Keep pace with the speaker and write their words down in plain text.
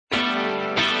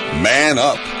Man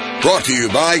Up, brought to you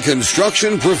by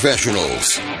Construction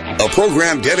Professionals, a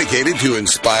program dedicated to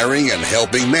inspiring and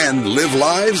helping men live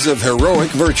lives of heroic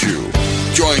virtue.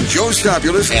 Join Joe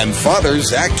Stopulus and Father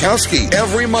Zach Kowski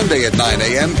every Monday at 9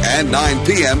 a.m. and 9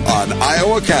 p.m. on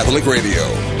Iowa Catholic Radio.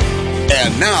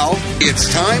 And now,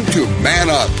 it's time to Man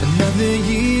Up. Another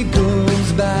year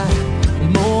goes by.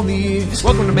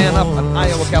 Welcome to Man Up on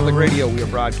Iowa Catholic Radio. We are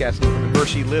broadcasting from the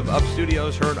Mercy Live Up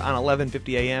Studios, heard on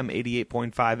 1150 AM,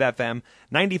 88.5 FM,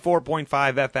 94.5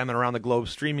 FM, and around the globe,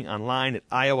 streaming online at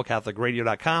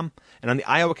iowacatholicradio.com and on the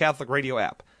Iowa Catholic Radio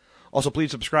app. Also,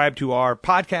 please subscribe to our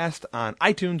podcast on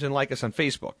iTunes and like us on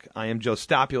Facebook. I am Joe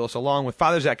Stopulus, along with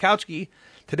Father Zach Kowski.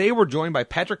 Today, we're joined by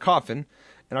Patrick Coffin,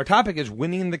 and our topic is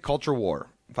winning the culture war.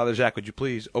 Father Zach, would you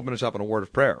please open us up in a word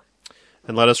of prayer?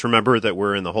 And let us remember that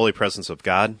we're in the holy presence of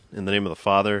God, in the name of the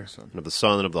Father, and of the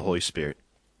Son, and of the Holy Spirit.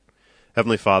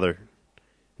 Heavenly Father,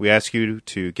 we ask you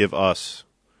to give us,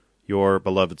 your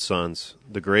beloved sons,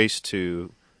 the grace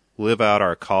to live out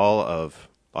our call of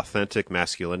authentic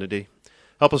masculinity.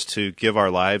 Help us to give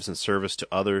our lives in service to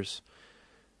others,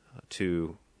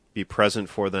 to be present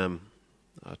for them,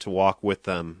 to walk with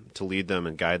them, to lead them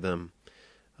and guide them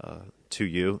to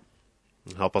you.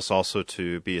 And help us also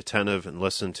to be attentive and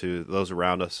listen to those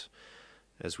around us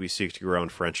as we seek to grow in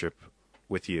friendship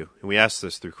with you. And we ask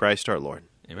this through Christ our Lord.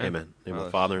 Amen. Amen. In the name of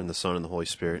the Father, and the Son, and the Holy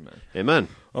Spirit. Amen.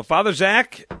 Well, Father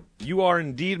Zach, you are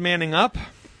indeed manning up.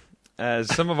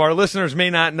 As some of our listeners may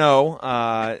not know,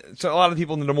 so a lot of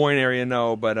people in the Des Moines area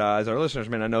know, but as our listeners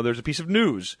may not know, there's a piece of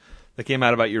news that came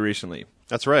out about you recently.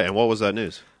 That's right. And what was that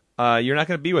news? You're not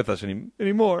going to be with us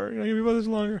anymore. You're not going to be with us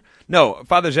longer. No,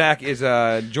 Father Zach is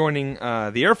joining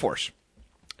the Air Force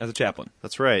as a chaplain.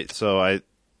 That's right. So I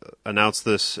announced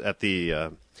this at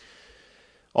the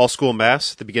all-school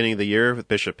mass at the beginning of the year with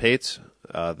Bishop Pates,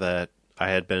 that I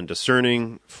had been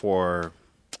discerning for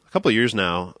a couple of years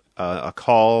now a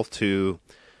call to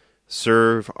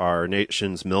serve our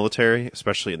nation's military,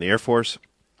 especially in the Air Force,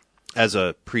 as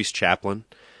a priest chaplain.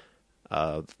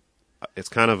 It's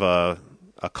kind of a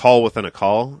call within a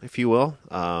call, if you will.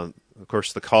 Of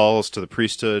course, the call is to the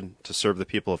priesthood to serve the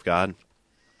people of God,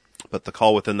 but the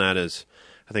call within that is,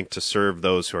 I think, to serve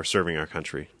those who are serving our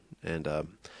country. And a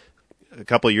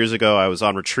couple of years ago, I was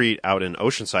on retreat out in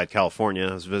Oceanside, California.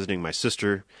 I was visiting my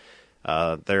sister.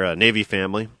 They're a Navy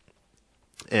family.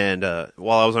 And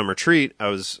while I was on retreat, I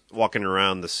was walking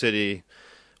around the city,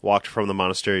 walked from the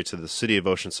monastery to the city of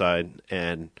Oceanside,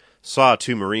 and saw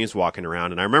two Marines walking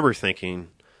around. And I remember thinking,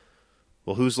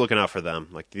 well, who's looking out for them?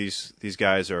 Like, these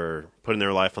guys are putting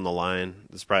their life on the line.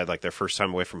 This is probably like their first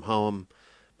time away from home.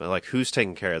 But, like, who's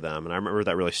taking care of them? And I remember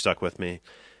that really stuck with me.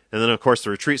 And then, of course, the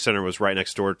retreat center was right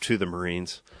next door to the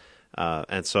Marines.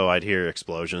 And so I'd hear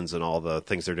explosions and all the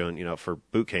things they're doing, for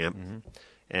boot camp. Mm-hmm.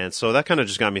 And so that kind of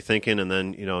just got me thinking. And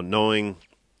then, knowing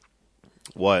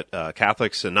what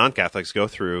Catholics and non-Catholics go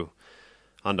through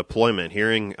on deployment,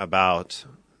 hearing about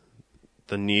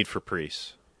the need for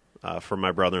priests. From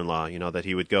my brother-in-law, that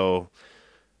he would go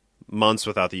months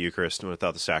without the Eucharist and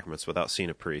without the sacraments, without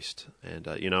seeing a priest. And,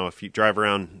 if you drive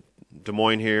around Des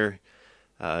Moines here,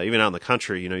 even out in the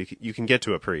country, you can get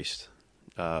to a priest.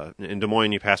 In Des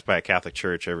Moines, you pass by a Catholic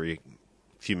church every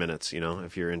few minutes,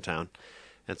 if you're in town.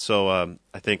 And so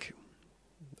I think,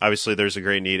 obviously, there's a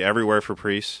great need everywhere for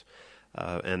priests.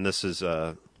 And this is,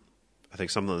 I think,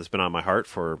 something that's been on my heart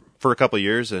for a couple of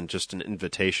years, and just an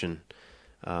invitation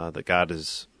that God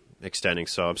is extending.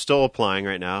 So I'm still applying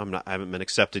right now. I haven't been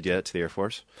accepted yet to the Air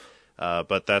Force,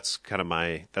 but that's kind of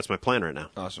my plan right now.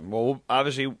 Awesome. Well, we'll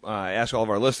obviously ask all of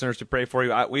our listeners to pray for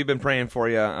you. We've been praying for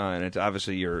you, and it's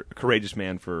obviously you're a courageous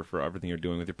man for everything you're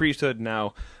doing with your priesthood,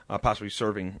 now possibly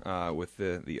serving with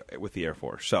the Air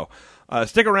Force. So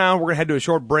stick around. We're going to head to a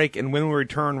short break, and when we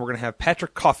return, we're going to have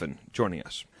Patrick Coffin joining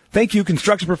us. Thank you,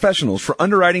 Construction Professionals, for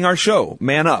underwriting our show,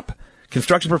 Man Up.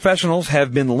 Construction Professionals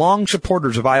have been long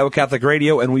supporters of Iowa Catholic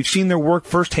Radio, and we've seen their work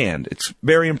firsthand. It's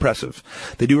very impressive.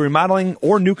 They do remodeling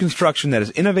or new construction that is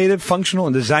innovative, functional,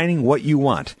 and designing what you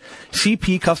want.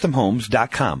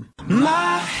 CPCustomHomes.com.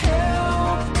 My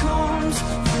help comes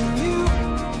from you.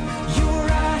 You're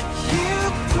right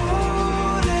here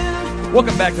pulling.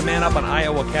 Welcome back to Man Up on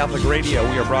Iowa Catholic Radio.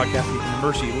 We are broadcasting from the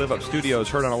Mercy Live Up Studios,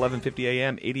 heard on 1150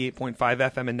 AM, 88.5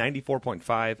 FM, and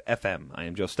 94.5 FM. I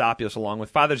am Joe Stopulus, along with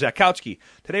Father Zach Kowski.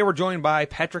 Today we're joined by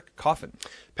Patrick Coffin.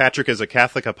 Patrick is a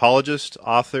Catholic apologist,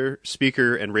 author,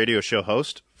 speaker, and radio show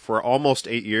host. For almost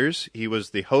 8 years, he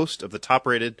was the host of the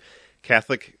top-rated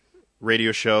Catholic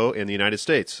radio show in the United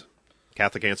States,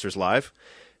 Catholic Answers Live,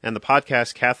 and the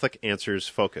podcast Catholic Answers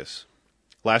Focus.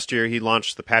 Last year, he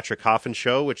launched the Patrick Coffin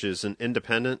Show, which is an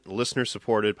independent,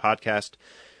 listener-supported podcast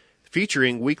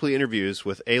featuring weekly interviews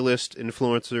with A-list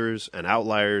influencers and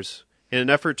outliers in an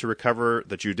effort to recover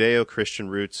the Judeo-Christian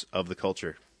roots of the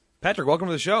culture. Patrick, welcome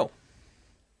to the show.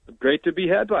 Great to be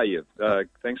had by you.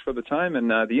 Thanks for the time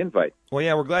and the invite. Well,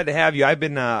 yeah, we're glad to have you. I've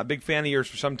been a big fan of yours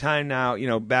for some time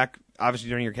now, back obviously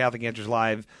during your Catholic Answers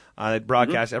Live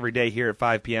broadcast every day here at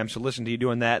 5 p.m., so listen to you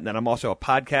doing that. And then I'm also a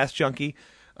podcast junkie,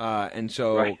 and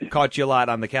so caught you a lot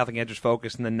on the Catholic Answers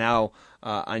Focus, and then now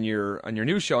on your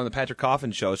new show, on the Patrick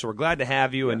Coffin Show. So we're glad to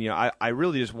have you, and I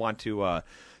really just want to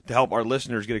help our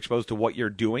listeners get exposed to what you're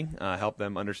doing, help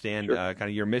them understand kind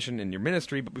of your mission and your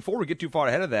ministry. But before we get too far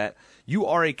ahead of that, you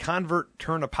are a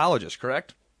convert-turned-apologist,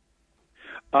 correct?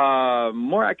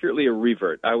 More accurately, a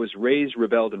revert. I was raised,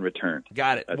 rebelled, and returned.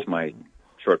 Got it. That's my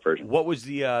short version. What was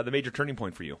the major turning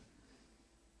point for you?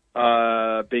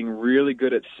 Being really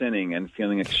good at sinning and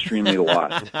feeling extremely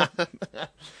lost.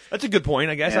 That's a good point,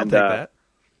 I guess. And, I'll take that.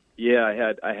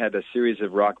 Yeah, I had a series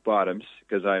of rock bottoms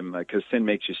because sin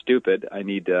makes you stupid. I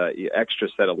need extra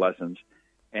set of lessons,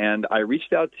 and I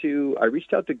reached out to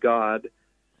God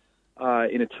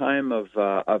in a time of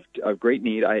great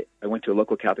need. I went to a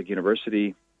local Catholic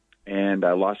university, and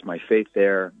I lost my faith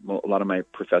there. A lot of my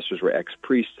professors were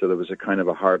ex-priests, so there was a kind of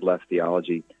a hard left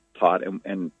theology taught,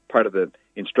 and part of the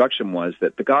instruction was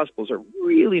that the Gospels are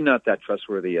really not that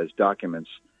trustworthy as documents,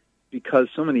 because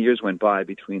so many years went by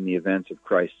between the events of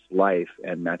Christ's life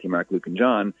and Matthew, Mark, Luke, and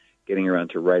John getting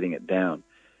around to writing it down.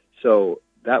 So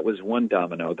that was one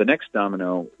domino. The next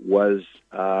domino was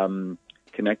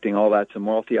connecting all that to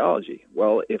moral theology.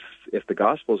 Well, if the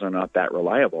Gospels are not that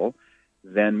reliable,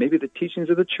 then maybe the teachings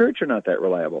of the Church are not that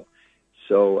reliable.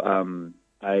 So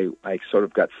I sort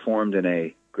of got formed in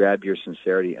a grab your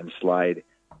sincerity and slide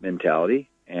mentality,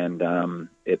 and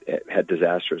it had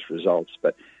disastrous results.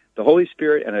 But the Holy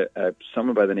Spirit and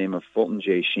someone by the name of Fulton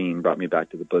J. Sheen brought me back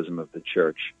to the bosom of the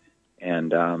Church,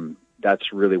 and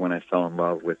that's really when I fell in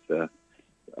love with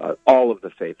all of the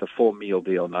faith, the full meal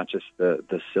deal, not just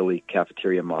the silly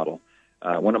cafeteria model.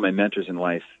 One of my mentors in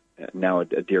life, now a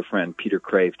dear friend, Peter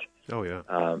Kraft,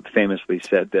 famously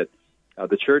said that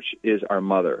the Church is our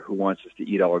mother who wants us to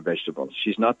eat all our vegetables.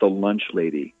 She's not the lunch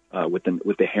lady with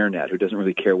the hairnet who doesn't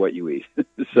really care what you eat.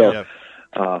 So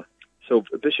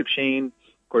Bishop Sheen,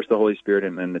 of course, the Holy Spirit,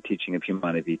 and then the teaching of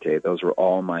Humanae Vitae. Those were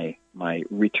all my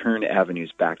return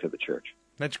avenues back to the Church.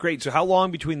 That's great. So how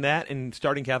long between that and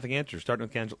starting with Catholic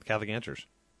Answers?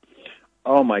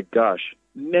 Oh, my gosh.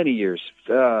 Many years.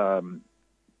 20,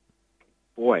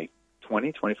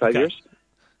 25 years.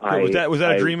 Cool. Was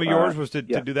that a dream of yours, was to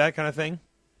do that kind of thing?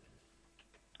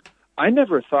 I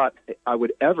never thought I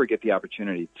would ever get the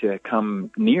opportunity to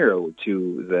come near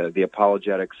to the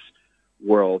apologetics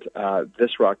world.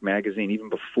 This Rock magazine, even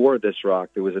before This Rock,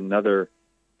 there was another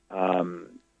sort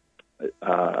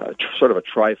of a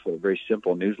trifle, very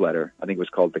simple newsletter. I think it was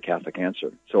called The Catholic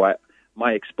Answer. So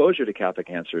my exposure to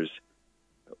Catholic Answers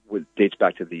dates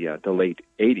back to the late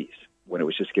 80s when it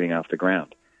was just getting off the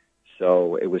ground.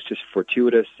 So it was just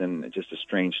fortuitous and just a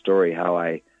strange story how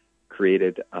I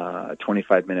created a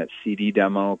 25-minute CD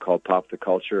demo called Pop the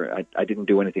Culture. I didn't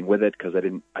do anything with it because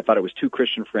I thought it was too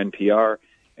Christian for NPR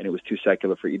and it was too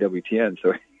secular for EWTN.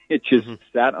 So it just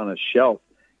sat on a shelf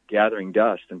gathering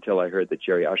dust until I heard that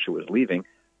Jerry Usher was leaving.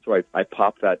 So I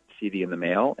popped that CD in the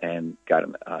mail and got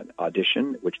an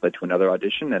audition, which led to another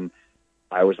audition, and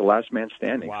I was the last man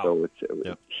standing. Wow. So it's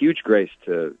a huge grace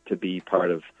to be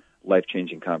part of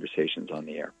life-changing conversations on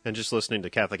the air. And just listening to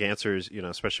Catholic Answers,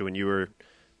 especially when you were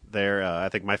there, I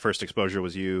think my first exposure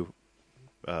was you.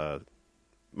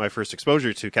 My first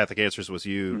exposure to Catholic Answers was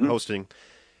you hosting,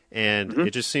 and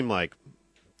it just seemed like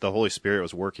the Holy Spirit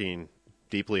was working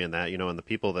deeply in that, and the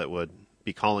people that would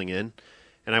be calling in.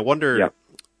 And I wonder,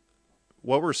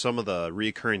 what were some of the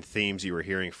recurring themes you were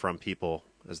hearing from people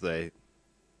as they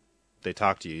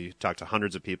talked to you? You talked to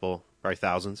hundreds of people, probably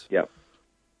thousands.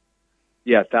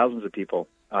 Yeah, thousands of people,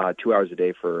 2 hours a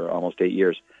day for almost 8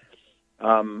 years.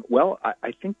 Well,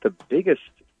 I think the biggest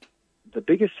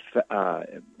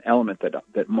element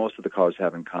that most of the callers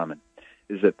have in common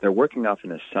is that they're working off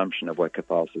an assumption of what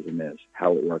Catholicism is,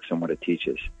 how it works, and what it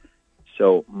teaches.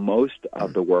 So most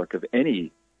of the work of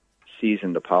any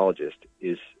seasoned apologist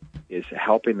is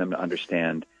helping them to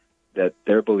understand that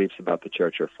their beliefs about the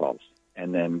Church are false,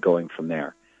 and then going from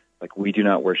there. Like, we do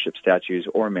not worship statues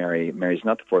or Mary. Mary's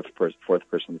not the fourth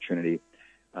person of the Trinity.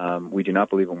 We do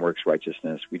not believe in works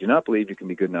righteousness. We do not believe you can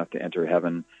be good enough to enter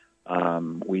heaven.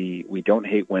 We don't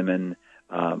hate women.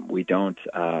 We don't.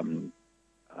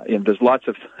 There's lots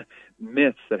of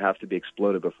myths that have to be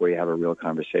exploded before you have a real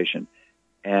conversation.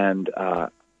 And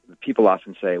people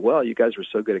often say, "Well, you guys were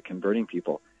so good at converting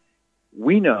people."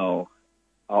 We know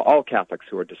all Catholics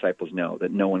who are disciples know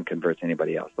that no one converts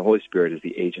anybody else. The Holy Spirit is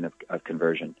the agent of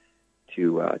conversion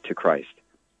to Christ.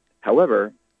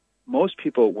 However, most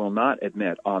people will not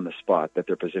admit on the spot that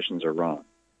their positions are wrong.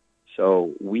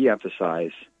 So we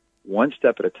emphasize one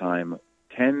step at a time,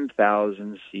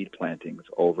 10,000 seed plantings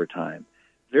over time.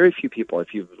 Very few people,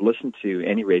 if you've listened to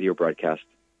any radio broadcast,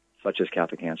 such as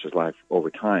Catholic Answers Live over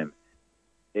time,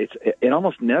 it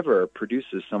almost never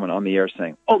produces someone on the air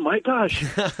saying, "Oh my gosh,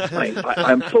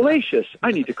 I'm fallacious.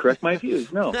 I need to correct my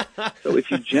views." No. So if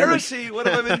you heresy, what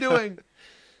have I been doing?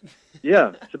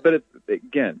 Yeah. So, but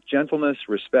again, gentleness,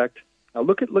 respect. Now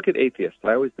look at atheists.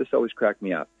 This always cracked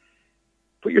me up.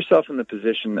 Put yourself in the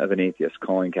position of an atheist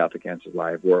calling Catholic Answers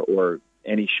Live or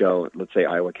any show, let's say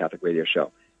Iowa Catholic Radio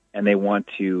Show, and they want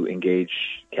to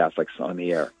engage Catholics on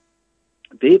the air.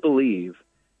 They believe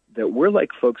that we're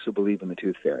like folks who believe in the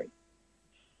tooth fairy.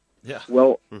 Yeah.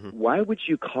 Well, why would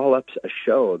you call up a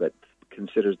show that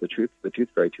considers the tooth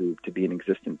fairy to be an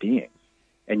existent being?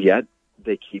 And yet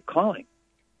they keep calling.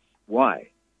 Why?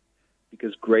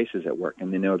 Because grace is at work,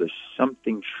 and they know there's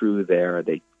something true there.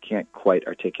 They can't quite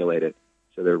articulate it,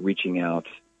 so they're reaching out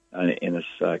in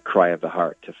this cry of the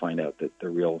heart to find out that the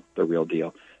real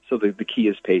deal. So the key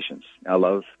is patience. I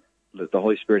love that the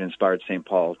Holy Spirit inspired St.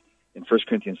 Paul in 1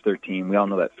 Corinthians 13. We all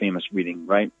know that famous reading,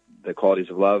 right? The qualities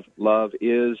of love. Love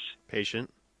is patient,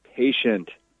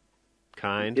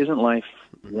 kind. Isn't life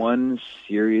one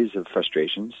series of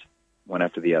frustrations, one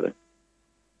after the other?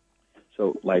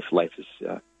 So life is,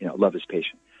 love is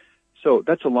patient. So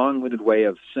that's a long-winded way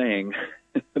of saying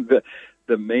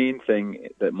the main thing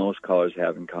that most callers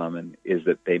have in common is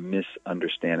that they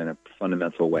misunderstand in a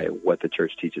fundamental way what the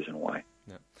church teaches and why.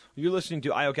 Yeah. You're listening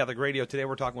to Iowa Catholic Radio. Today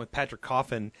we're talking with Patrick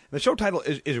Coffin. The show title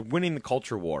is Winning the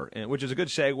Culture War, which is a good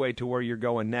segue to where you're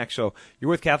going next. So you're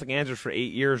with Catholic Answers for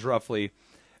 8 years roughly,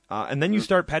 and then you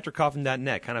start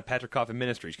PatrickCoffin.net, kind of Patrick Coffin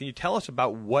Ministries. Can you tell us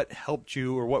about what helped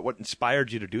you or what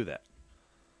inspired you to do that?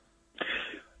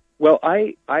 Well,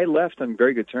 I left on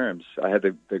very good terms. I had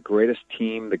the greatest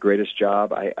team, the greatest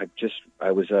job. I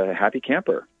was a happy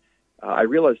camper. I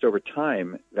realized over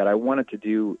time that I wanted to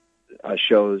do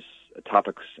shows,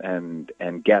 topics, and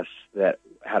guests that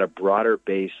had a broader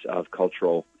base of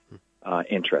cultural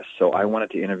interests. So I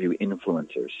wanted to interview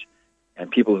influencers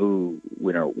and people who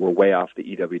were way off the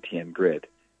EWTN grid,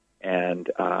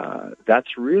 and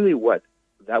that's really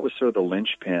that was sort of the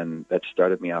linchpin that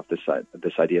started me off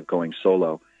this idea of going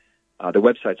solo. The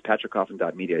website's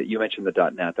patrickcoffin.media. You mentioned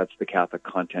the .net. That's the Catholic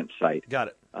content site. Got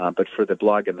it. But for the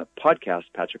blog and the podcast,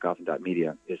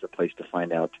 patrickcoffin.media is a place to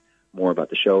find out more about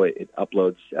the show. It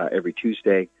uploads every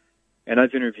Tuesday. And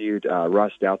I've interviewed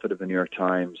Ross Douthat of the New York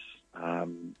Times.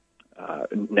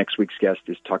 Next week's guest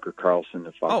is Tucker Carlson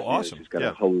of Fox News. Awesome. He's got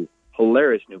a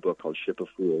hilarious new book called Ship of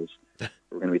Fools.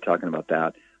 We're going to be talking about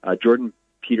that. Jordan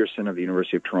Peterson of the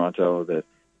University of Toronto, the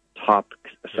top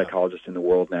psychologist in the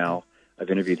world now. I've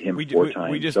interviewed him 4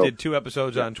 times. We just did 2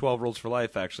 episodes on 12 Rules for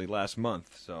Life, actually, last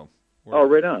month. So.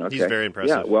 Right on. Okay. He's very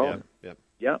impressive. Yeah, well,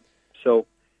 yeah. So,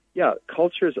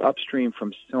 culture is upstream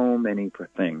from so many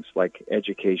things, like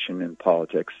education and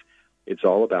politics. It's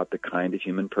all about the kind of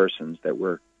human persons that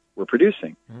we're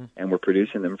producing. Mm-hmm. And we're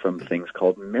producing them from things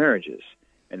called marriages.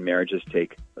 And marriages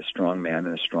take a strong man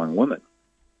and a strong woman.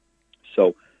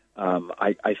 So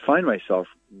I find myself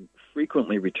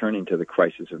frequently returning to the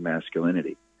crisis of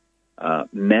masculinity.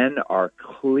 Men are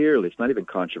clearly, it's not even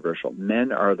controversial,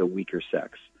 men are the weaker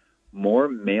sex. More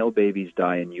male babies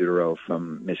die in utero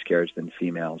from miscarriage than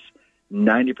females.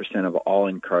 90% of all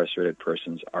incarcerated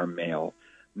persons are male.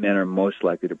 Men are most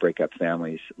likely to break up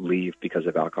families, leave because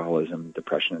of alcoholism,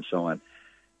 depression, and so on.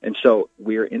 And so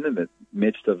we are in the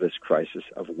midst of this crisis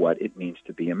of what it means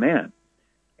to be a man.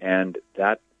 And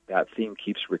that theme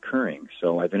keeps recurring.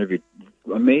 So I've interviewed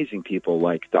amazing people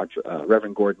like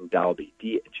Reverend Gordon Dalby.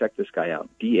 Check this guy out,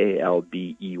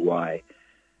 Dalbey.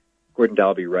 Gordon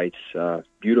Dalby writes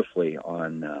beautifully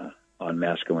on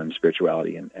masculine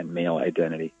spirituality and male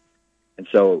identity. And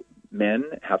so men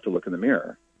have to look in the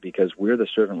mirror because we're the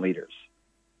servant leaders.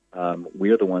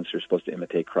 We are the ones who are supposed to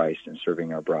imitate Christ in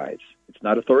serving our brides. It's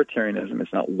not authoritarianism.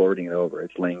 It's not lording it over.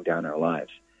 It's laying down our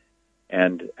lives.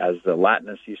 And as the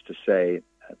Latinists used to say,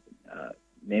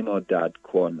 nemo dat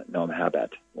quam non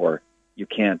habet, or you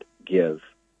can't give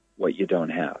what you don't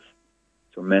have.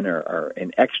 So men are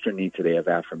in extra need today of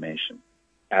affirmation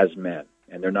as men,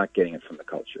 and they're not getting it from the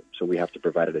culture. So we have to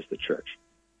provide it as the church.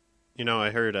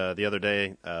 I heard the other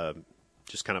day,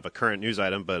 just kind of a current news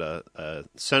item, but a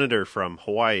senator from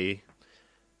Hawaii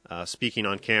speaking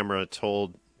on camera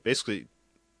basically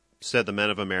said the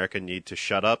men of America need to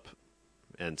shut up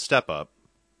and step up.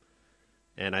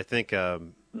 And I think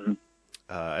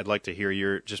I'd like to hear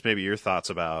your thoughts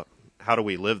about how do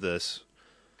we live this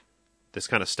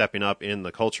kind of stepping up in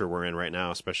the culture we're in right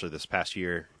now, especially this past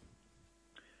year.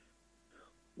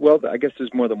 Well, I guess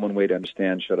there's more than one way to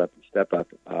understand shut up and step up.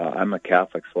 I'm a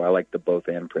Catholic, so I like the both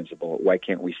and principle. Why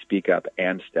can't we speak up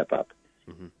and step up?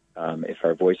 Mm-hmm. If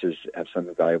our voices have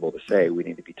something valuable to say, we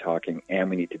need to be talking and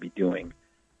we need to be doing.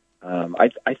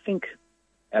 I think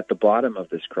at the bottom of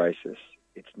this crisis,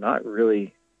 it's not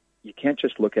really, you can't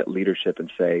just look at leadership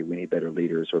and say we need better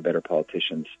leaders or better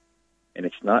politicians. And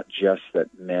it's not just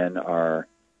that men are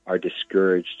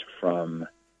discouraged from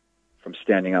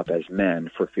standing up as men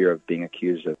for fear of being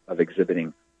accused of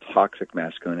exhibiting toxic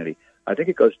masculinity. I think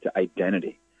it goes to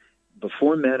identity.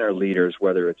 Before men are leaders,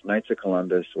 whether it's Knights of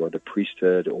Columbus or the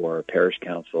priesthood or parish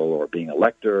council or being a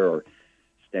lector or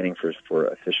standing for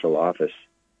official office,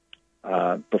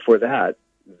 before that,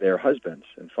 they're husbands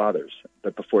and fathers.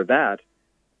 But before that,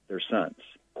 they're sons.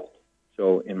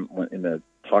 So in the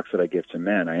talks that I give to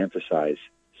men, I emphasize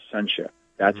sonship.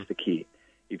 That's the key.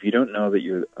 If you don't know that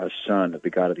you're a son of the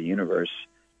God of the universe,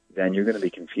 then you're going to be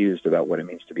confused about what it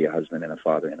means to be a husband and a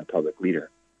father and a public leader.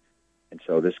 And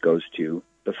so this goes to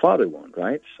the father wound,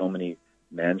 right? So many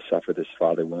men suffer this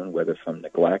father wound, whether from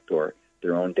neglect or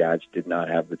their own dads did not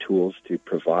have the tools to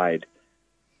provide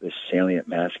this salient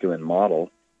masculine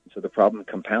model. So the problem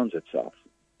compounds itself.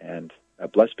 And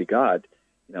blessed be God,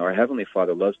 our Heavenly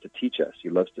Father loves to teach us. He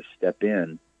loves to step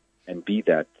in and be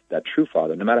that true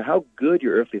father. No matter how good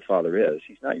your earthly father is,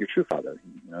 he's not your true father.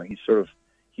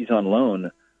 He's on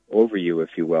loan over you,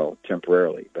 if you will,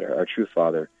 temporarily. But our true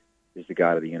father is the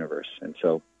God of the universe. And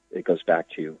so it goes back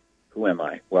to, who am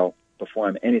I? Well, before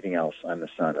I'm anything else, I'm a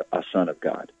son of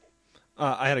God.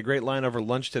 I had a great line over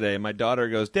lunch today. My daughter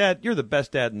goes, "Dad, you're the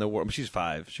best dad in the world." She's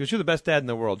 5. She goes, "You're the best dad in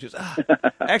the world." She goes,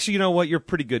 "Actually, you know what? You're a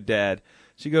pretty good dad."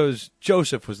 She goes,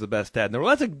 "Joseph was the best dad in the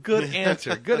world." That's a good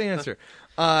answer. Good answer.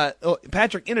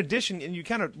 Patrick, in addition, and we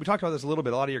talked about this a little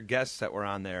bit, a lot of your guests that were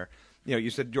on there,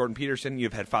 you said Jordan Peterson,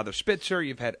 you've had Father Spitzer,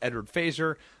 you've had Edward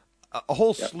Fazer, a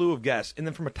whole slew of guests. And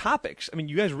then from topics,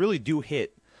 you guys really do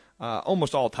hit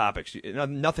almost all topics.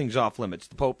 Nothing's off limits.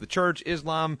 The Pope, the Church,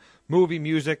 Islam, movie,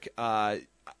 music,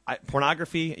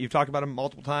 pornography. You've talked about them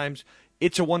multiple times.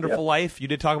 It's a Wonderful Life. You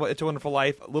did talk about It's a Wonderful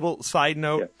Life. A little side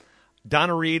note.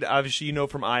 Donna Reed, obviously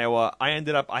from Iowa. I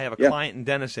have a client in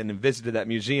Denison and visited that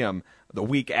museum the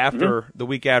week after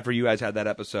you guys had that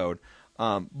episode.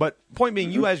 But point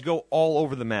being, you guys go all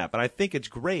over the map, and I think it's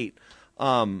great.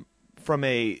 From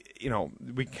we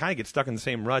kind of get stuck in the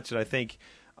same ruts, and I think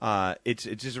it's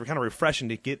just kind of refreshing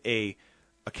to get a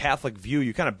Catholic view.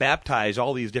 You kind of baptize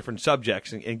all these different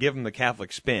subjects and give them the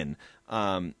Catholic spin.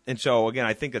 And so again,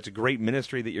 I think that's a great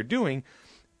ministry that you're doing,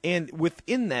 and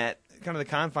within that, kind of the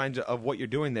confines of what you're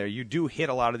doing there, you do hit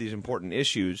a lot of these important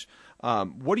issues.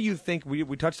 What do you think, we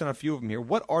touched on a few of them here,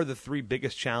 what are the 3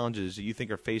 biggest challenges that you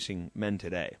think are facing men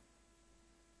today?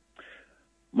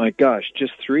 My gosh,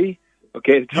 just 3?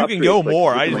 Okay, you can go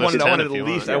more. I wanted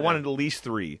at least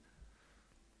 3.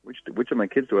 Which of my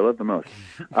kids do I love the most?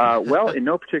 Well, in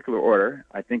no particular order,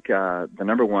 I think the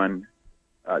number one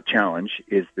challenge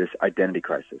is this identity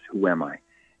crisis. Who am I?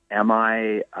 Am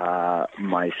I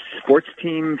my sports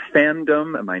team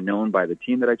fandom? Am I known by the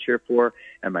team that I cheer for?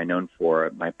 Am I known for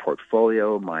my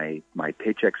portfolio, my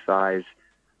paycheck size?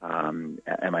 Am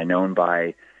I known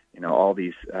by all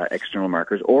these external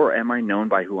markers, or am I known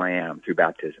by who I am through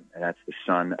baptism? And that's the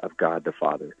Son of God the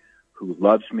Father, who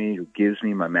loves me, who gives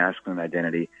me my masculine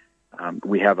identity.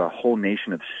 We have a whole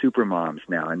nation of super moms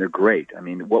now, and they're great.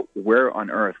 Where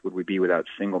on earth would we be without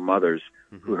single mothers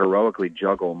who heroically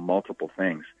juggle multiple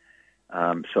things?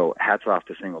 So hats off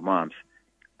to single moms.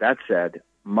 That said,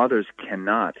 mothers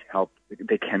cannot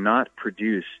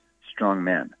produce strong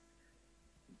men.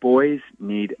 Boys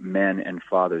need men and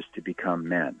fathers to become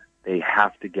men. They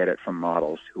have to get it from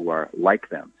models who are like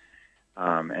them.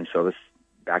 And so this,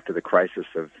 back to the crisis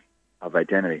of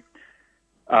identity.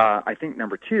 I think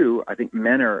number 2, I think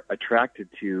men are attracted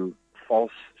to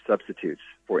false substitutes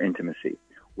for intimacy,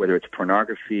 whether it's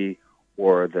pornography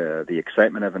or the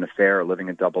excitement of an affair or living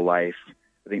a double life.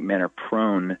 I think men are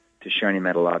prone to shiny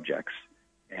metal objects.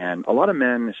 And a lot of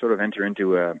men sort of enter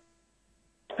into an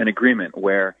agreement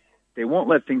where they won't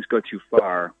let things go too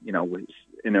far,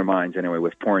 in their minds anyway,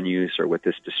 with porn use or with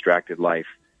this distracted life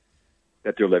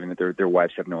that they're living that their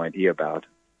wives have no idea about.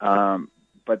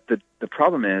 But the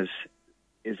problem is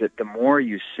that the more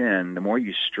you sin, the more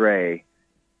you stray,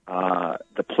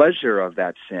 the pleasure of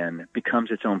that sin becomes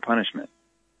its own punishment.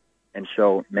 And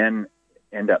so men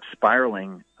end up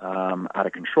spiraling out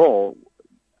of control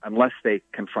unless they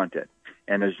confront it.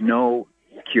 And there's no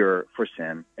cure for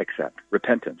sin except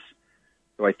repentance.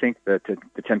 So I think that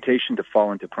the temptation to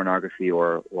fall into pornography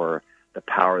or the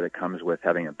power that comes with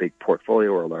having a big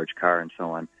portfolio or a large car and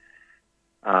so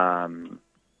on.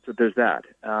 So there's that.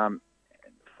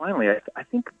 Finally, I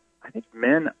think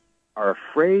men are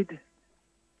afraid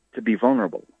to be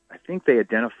vulnerable. I think they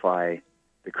identify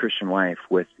the Christian life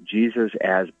with Jesus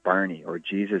as Barney or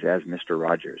Jesus as Mr.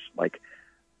 Rogers. Like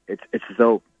it's as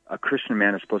though a Christian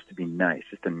man is supposed to be nice,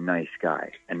 just a nice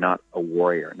guy, and not a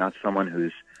warrior, not someone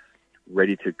who's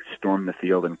ready to storm the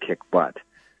field and kick butt.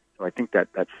 So I think that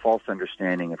false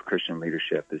understanding of Christian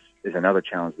leadership is another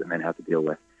challenge that men have to deal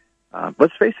with.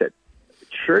 Let's face it,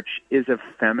 church is a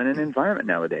feminine environment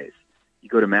nowadays. You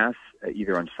go to Mass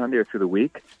either on Sunday or through the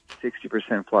week,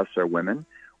 60% plus are women.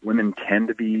 Women tend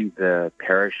to be the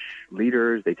parish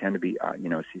leaders. They tend to be,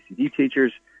 CCD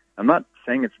teachers. I'm not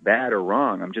saying it's bad or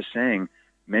wrong. I'm just saying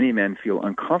many men feel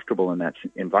uncomfortable in that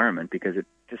environment because it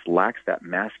just lacks that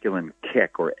masculine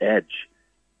kick or edge.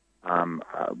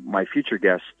 My future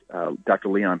guest, Dr.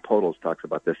 Leon Podles, talks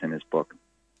about this in his book.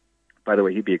 By the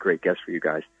way, he'd be a great guest for you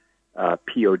guys.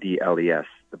 Podles.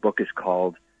 The book is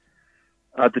called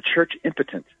The Church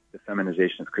Impotent, the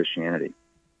Feminization of Christianity.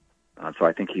 So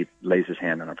I think he lays his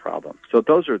hand on a problem. So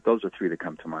those are three that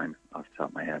come to mind off the top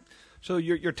of my head. So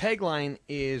your tagline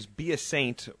is "Be a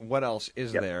saint." What else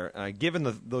is there?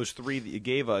 Given those three that you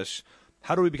gave us,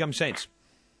 how do we become saints?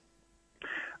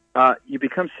 You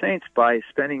become saints by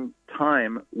spending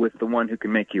time with the one who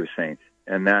can make you a saint,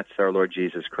 and that's our Lord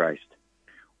Jesus Christ.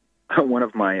 One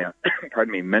of my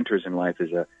mentors in life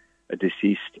is a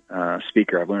deceased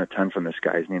speaker. I've learned a ton from this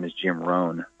guy. His name is Jim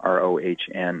Rohn,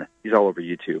 Rohn. He's all over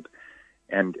YouTube.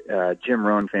 And Jim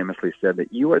Rohn famously said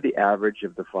that you are the average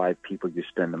of the 5 people you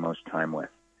spend the most time with.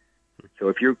 So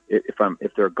if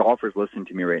there are golfers listening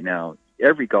to me right now,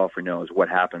 every golfer knows what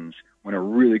happens when a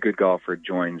really good golfer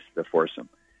joins the foursome.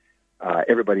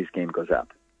 Everybody's game goes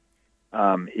up.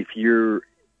 If you're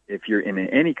in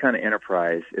any kind of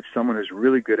enterprise, if someone who's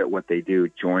really good at what they do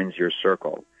joins your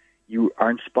circle, you are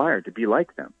inspired to be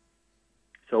like them.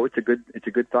 So it's a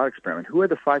good thought experiment. Who are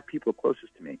the 5 people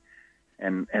closest to me?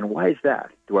 And why is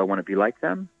that? Do I want to be like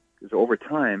them? Because over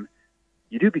time,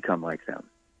 you do become like them.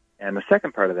 And the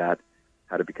second part of that,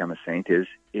 how to become a saint,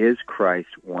 is Christ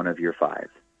one of your 5?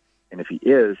 And if he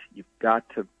is, you've got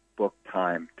to book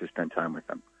time to spend time with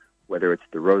him, whether it's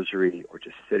the rosary or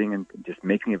just sitting and just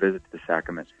making a visit to the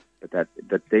sacrament. But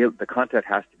the contact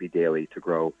has to be daily to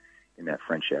grow in that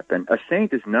friendship. And a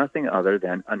saint is nothing other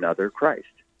than another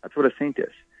Christ. That's what a saint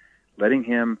is. Letting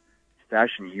him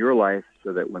fashion your life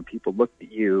so that when people look at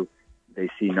you, they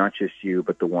see not just you,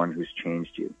 but the one who's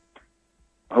changed you.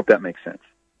 I hope that makes sense.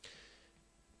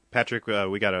 Patrick,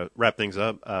 we got to wrap things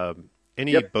up.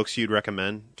 Any books you'd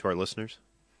recommend to our listeners?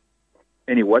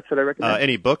 Any what should I recommend?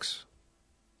 Any books?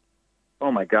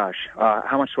 Oh, my gosh.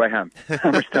 How much do I have?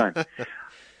 How much time?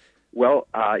 Well,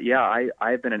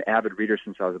 I've been an avid reader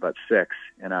since I was about 6,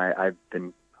 and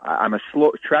I'm a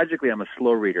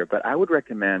slow reader, but I would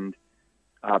recommend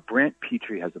Brant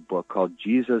Petrie has a book called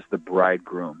Jesus the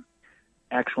Bridegroom.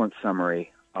 Excellent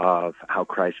summary of how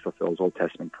Christ fulfills Old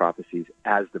Testament prophecies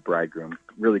as the bridegroom.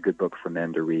 Really good book for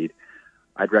men to read.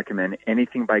 I'd recommend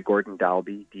anything by Gordon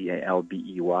Dalbey,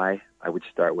 Dalbey. I would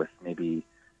start with maybe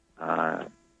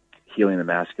Healing the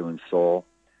Masculine Soul.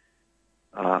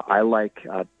 I like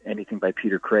anything by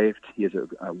Peter Kraft. He has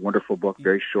a wonderful book,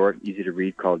 very short, easy to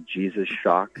read, called Jesus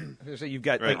Shock. So you've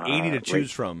got like 80 to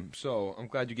choose from, so I'm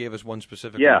glad you gave us one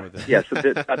specific one. With it. Yeah, so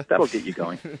that'll get you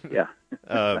going. Yeah.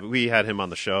 We had him on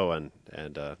the show, and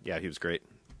he was great.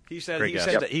 He said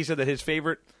that his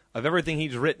favorite of everything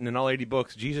he's written in all 80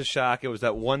 books, Jesus Shock, it was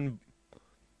that one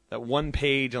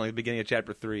page on the beginning of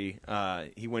chapter 3.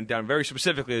 He went down very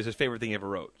specifically as his favorite thing he ever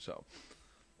wrote. So.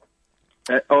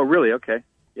 Oh, really? Okay.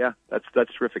 Yeah, that's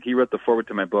terrific. He wrote the foreword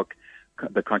to my book,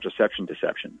 The Contraception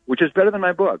Deception, which is better than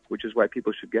my book, which is why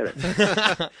people should get it.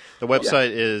 The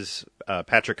website is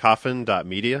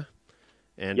patrickcoffin.media.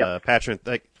 And Patrick,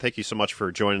 thank you so much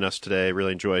for joining us today.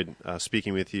 Really enjoyed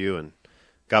speaking with you, and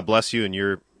God bless you and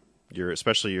your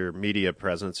especially your media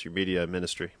presence, your media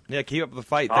ministry. Yeah, keep up the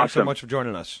fight. Awesome. Thanks so much for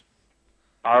joining us.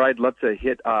 All right, love to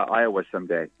hit Iowa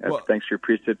someday. Thanks for your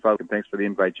priesthood, Father, and thanks for the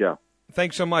invite, Joe.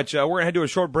 Thanks so much. We're going to head to a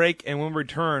short break, and when we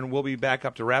return, we'll be back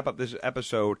up to wrap up this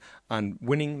episode on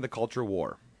winning the culture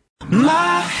war.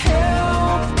 My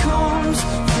help comes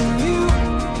from you.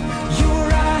 You're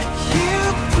right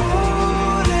here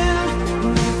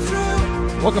pulling me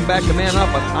through. Welcome back to Man Up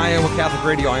on Iowa Catholic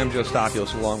Radio. I am Joe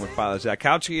Stopulus, along with Father Zach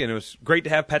Kautsky, and it was great to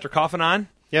have Patrick Coffin on.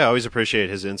 Yeah, I always appreciate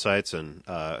his insights and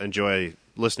enjoy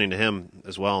listening to him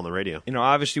as well on the radio. You know,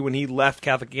 obviously when he left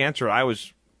Catholic Answer, I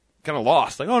was kind of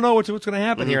lost, like, oh no, what's going to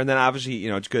happen here? And then obviously,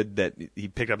 it's good that he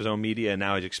picked up his own media and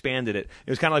now he's expanded it. It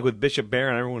was kind of like with Bishop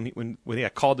Barron. Everyone, when he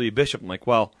got called to be bishop, I'm like,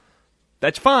 well,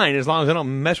 that's fine as long as I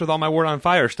don't mess with all my word on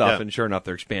fire stuff. Yeah. And sure enough,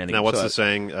 they're expanding. Now, what's the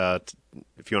saying?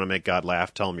 If you want to make God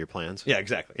laugh, tell him your plans. Yeah,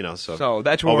 exactly. So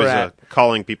that's where always we're at.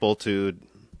 Calling people to,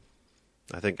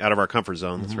 I think, out of our comfort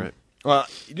zone. That's right. Well,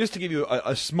 just to give you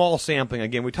a small sampling,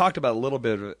 again, we talked about a little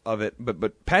bit of it,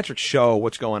 but Patrick's show,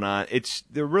 what's going on,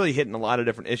 they're really hitting a lot of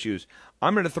different issues.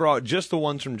 I'm going to throw out just the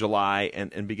ones from July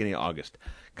and beginning of August.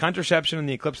 Contraception and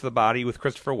the Eclipse of the Body with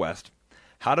Christopher West.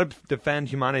 How to Defend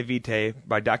Humanae Vitae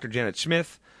by Dr. Janet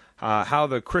Smith. How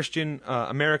the Christian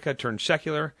America turned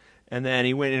secular. And then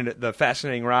he went into the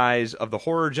fascinating rise of the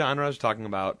horror genres, talking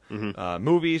about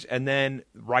movies. And then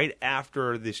right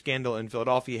after the scandal in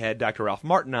Philadelphia, he had Dr. Ralph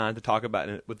Martin on to talk about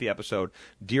it with the episode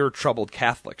Dear Troubled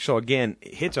Catholic. So again,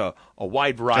 it hits a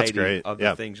wide variety of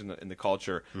the things in the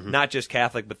culture, not just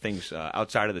Catholic, but things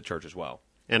outside of the church as well.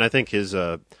 And I think his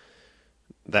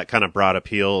that kind of broad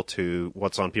appeal to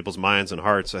what's on people's minds and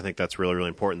hearts, I think that's really, really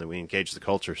important that we engage the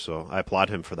culture. So I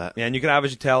applaud him for that. Yeah, and you can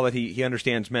obviously tell that he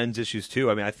understands men's issues too.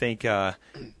 I mean, I think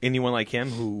anyone like him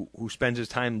who spends his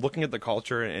time looking at the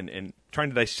culture and trying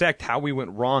to dissect how we went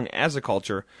wrong as a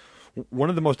culture, one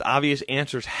of the most obvious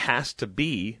answers has to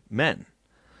be men.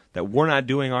 That we're not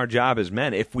doing our job as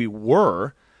men. If we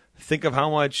were, think of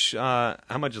how much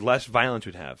less violence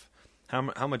we'd have. How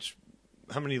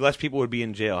many less people would be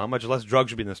in jail? How much less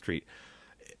drugs would be in the street?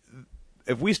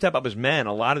 If we step up as men,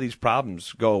 a lot of these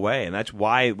problems go away, and that's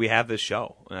why we have this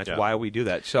show, and that's why we do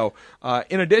that. So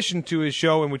in addition to his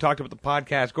show, and we talked about the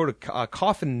podcast, go to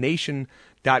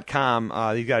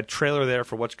CoffinNation.com. He's got a trailer there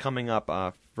for what's coming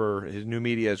up for his new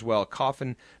media as well,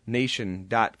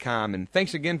 CoffinNation.com. And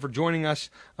thanks again for joining us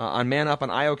on Man Up on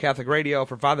Iowa Catholic Radio.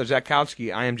 For Father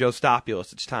Zakowski, I am Joe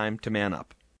Stopulus. It's time to man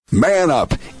up. Man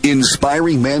Up,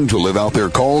 inspiring men to live out their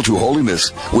call to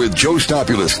holiness with Joe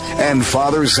Stopulus and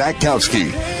Father Zakowski.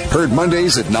 Heard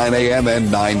Mondays at 9 a.m. and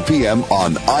 9 p.m.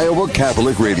 on Iowa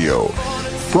Catholic Radio.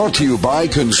 Brought to you by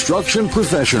Construction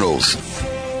Professionals.